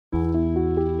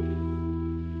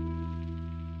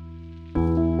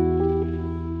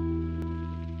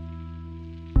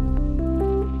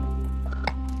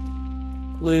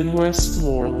Lynn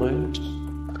Westmoreland,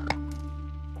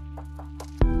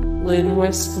 Lynn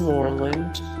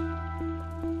Westmoreland,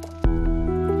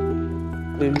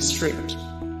 Lynn Strait,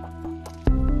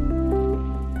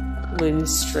 Lynn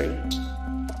Strait,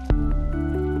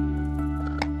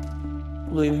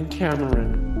 Lynn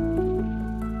Cameron,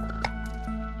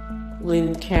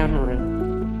 Lynn Cameron,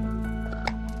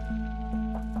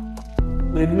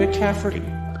 Lynn McCafferty,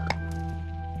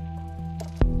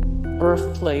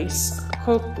 Birthplace,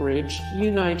 Coatbridge,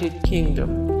 United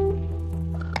Kingdom,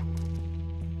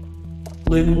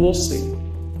 Lynn Woolsey,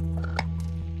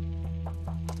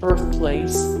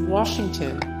 Birthplace,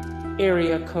 Washington,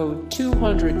 Area Code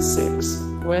 206,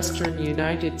 Western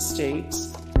United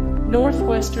States,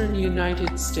 Northwestern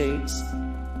United States,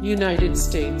 United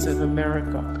States of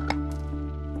America.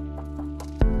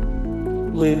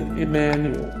 Lynn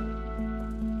Emanuel,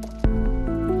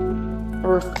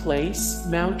 Birthplace,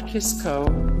 Mount Kisco,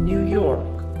 New York,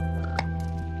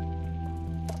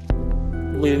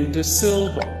 Lynn De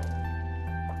Silva,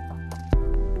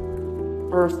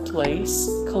 Birthplace,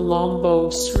 Colombo,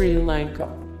 Sri Lanka,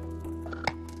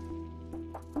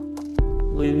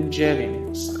 Lynn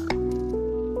Jennings,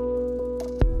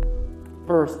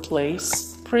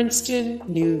 Birthplace, Princeton,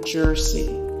 New Jersey,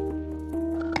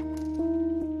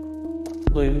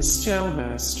 Lynn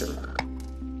Stowmaster,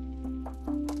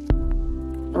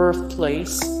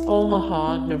 Birthplace,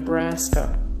 Omaha,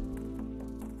 Nebraska,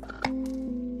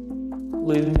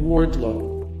 Lynn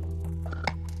Wardlow,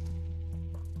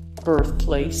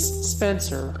 Birthplace,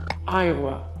 Spencer,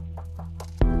 Iowa,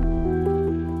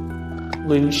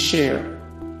 Lynn Scher,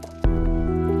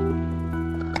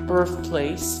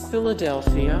 Birthplace,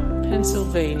 Philadelphia,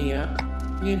 Pennsylvania,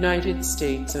 United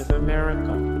States of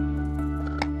America.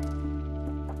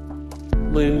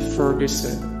 Lynn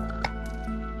Ferguson,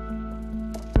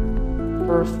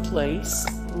 Birthplace,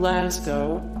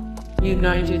 Glasgow,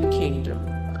 United Kingdom.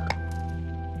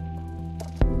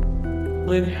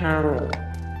 Lynn Harrell,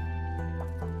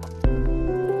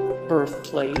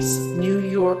 Birthplace, New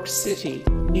York City,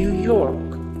 New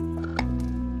York.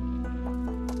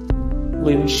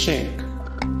 Lynn Schenk,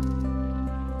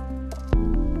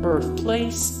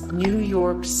 Birthplace, New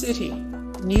York City,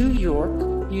 New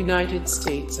York, United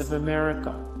States of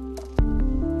America.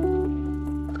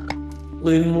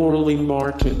 Lynn Morley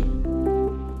Martin,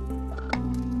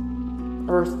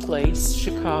 Birthplace,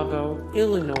 Chicago,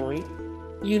 Illinois,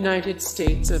 United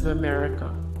States of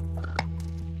America.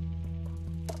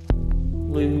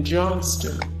 Lynn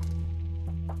Johnston,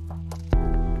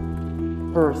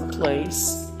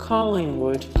 Birthplace,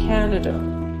 Collingwood, Canada.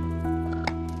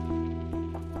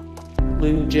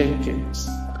 Lynn Jenkins,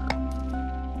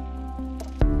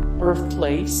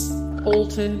 Birthplace,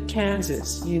 Bolton,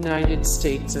 Kansas, United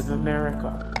States of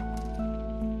America.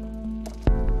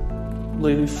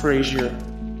 Lynn Frazier,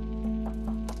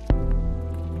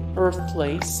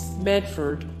 Birthplace,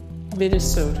 Medford,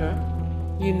 Minnesota,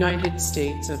 United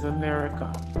States of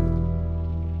America.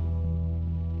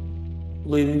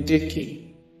 Lynn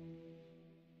Dickey,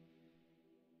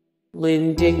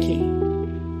 Lynn Dickey,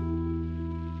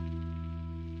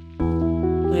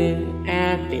 Lynn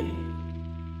Abbey,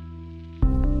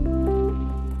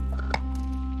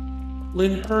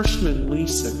 Lynn Hirschman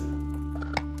Leeson,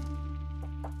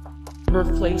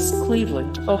 Birthplace,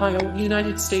 Cleveland, Ohio,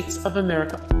 United States of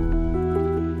America.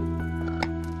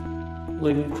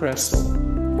 Lynn Kressel,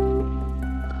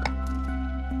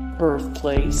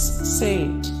 Birthplace,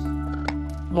 St.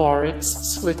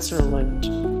 Moritz, Switzerland.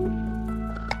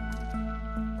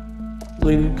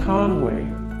 Lynn Conway,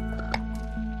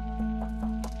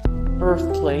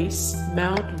 Birthplace,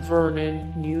 Mount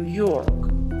Vernon, New York.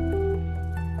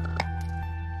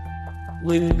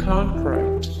 Lynn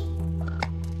Concrete,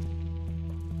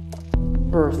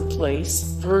 Birthplace,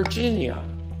 Virginia.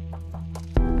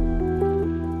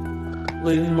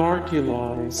 Lynn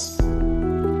Margulies,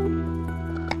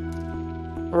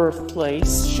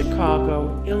 Birthplace,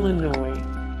 Chicago, Illinois.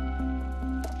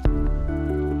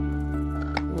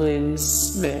 Lynn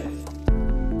Smith,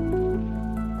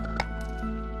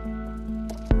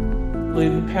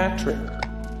 Lynn Patrick,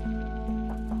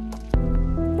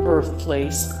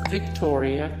 Birthplace,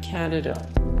 Victoria, Canada.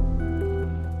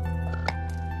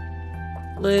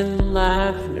 Lynn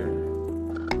Lavner,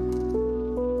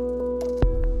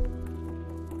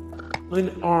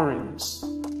 Lynn Ahrens,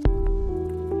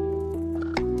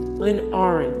 Lynn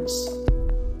Ahrens,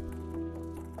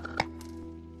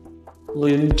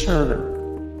 Lynn Turner,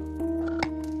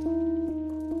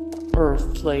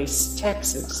 Birthplace,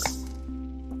 Texas.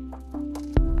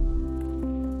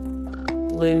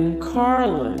 Lynn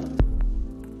Carlin,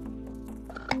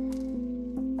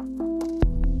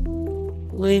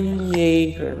 Lynn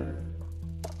Yeager,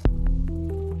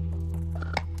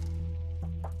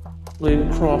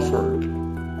 Lynn Crawford.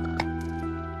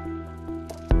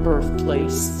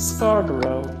 Birthplace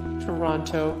Scarborough,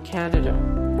 Toronto, Canada.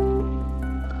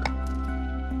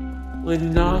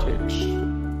 Lynn Nottage.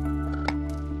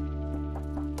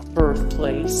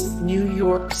 Birthplace New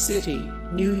York City,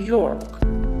 New York.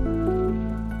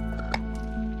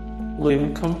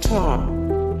 Lynn Compton.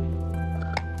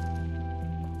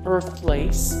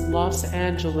 Birthplace Los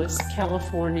Angeles,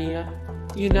 California,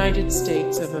 United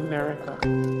States of America.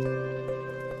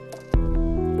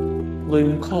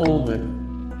 Lynn Coleman.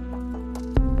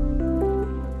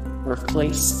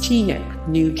 Birthplace Teaneck,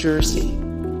 New Jersey.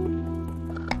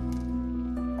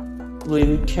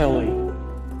 Lynn Kelly.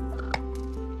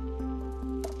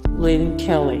 Lynn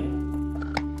Kelly.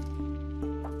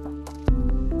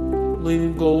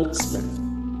 Lynn Goldsmith.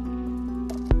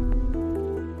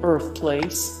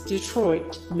 Birthplace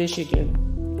Detroit, Michigan.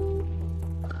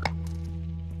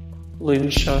 Lynn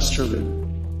Shelton.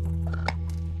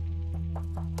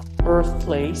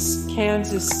 Birthplace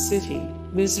Kansas City,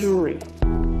 Missouri.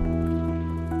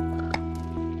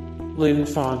 Lynn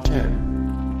Fontaine.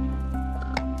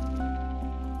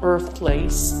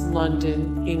 Birthplace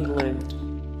London, England.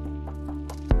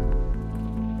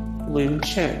 Lynn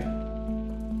Chen.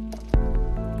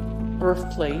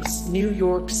 Birthplace New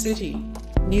York City,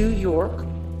 New York,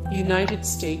 United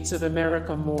States of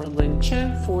America. More Lynn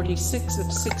Chen, 46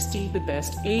 of 60, the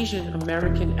best Asian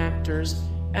American actors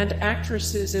and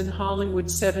actresses in Hollywood.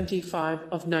 75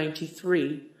 of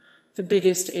 93, the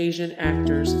biggest Asian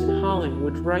actors in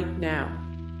Hollywood right now.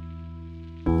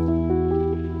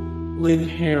 Lynn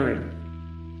Herring.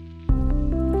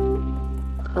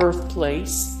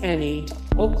 Birthplace Enid,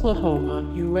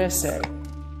 Oklahoma, USA.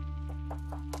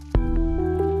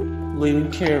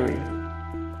 Lynn Carey.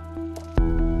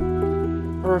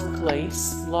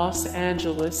 Birthplace Los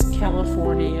Angeles,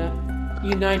 California,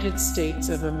 United States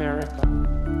of America.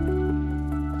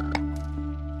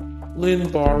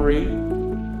 Lynn Barry.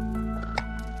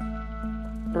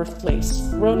 Birthplace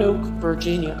Roanoke,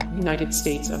 Virginia, United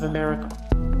States of America.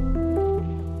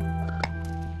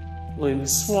 Lynn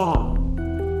Swan.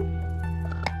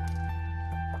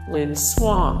 Lynn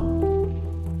Swan.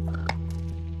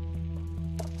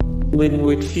 Lynn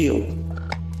Whitfield.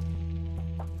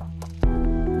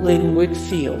 Lynn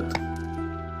Whitfield.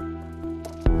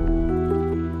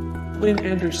 Lynn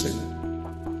Anderson.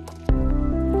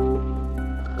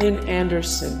 Lynn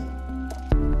Anderson.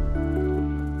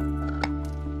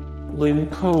 Lynn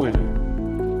Cohen.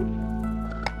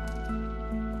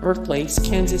 Birthplace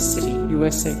Kansas City,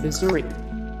 USA, Missouri.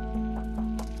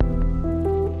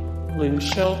 Lynn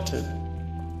Shelton.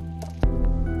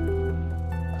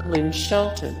 Lynn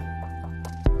Shelton.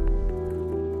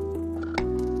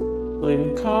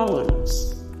 Lynn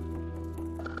Collins.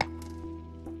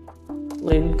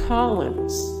 Lynn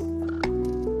Collins.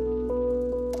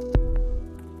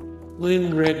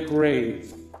 Lynn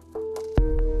Redgrave.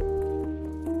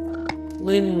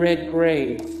 Lynn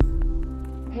Redgrave.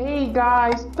 Hey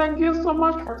guys, thank you so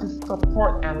much for the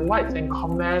support and likes and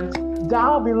comments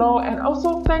down below, and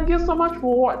also thank you so much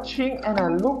for watching, and I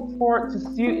look forward to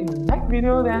see you in the next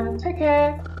video. Then take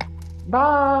care.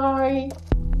 Bye.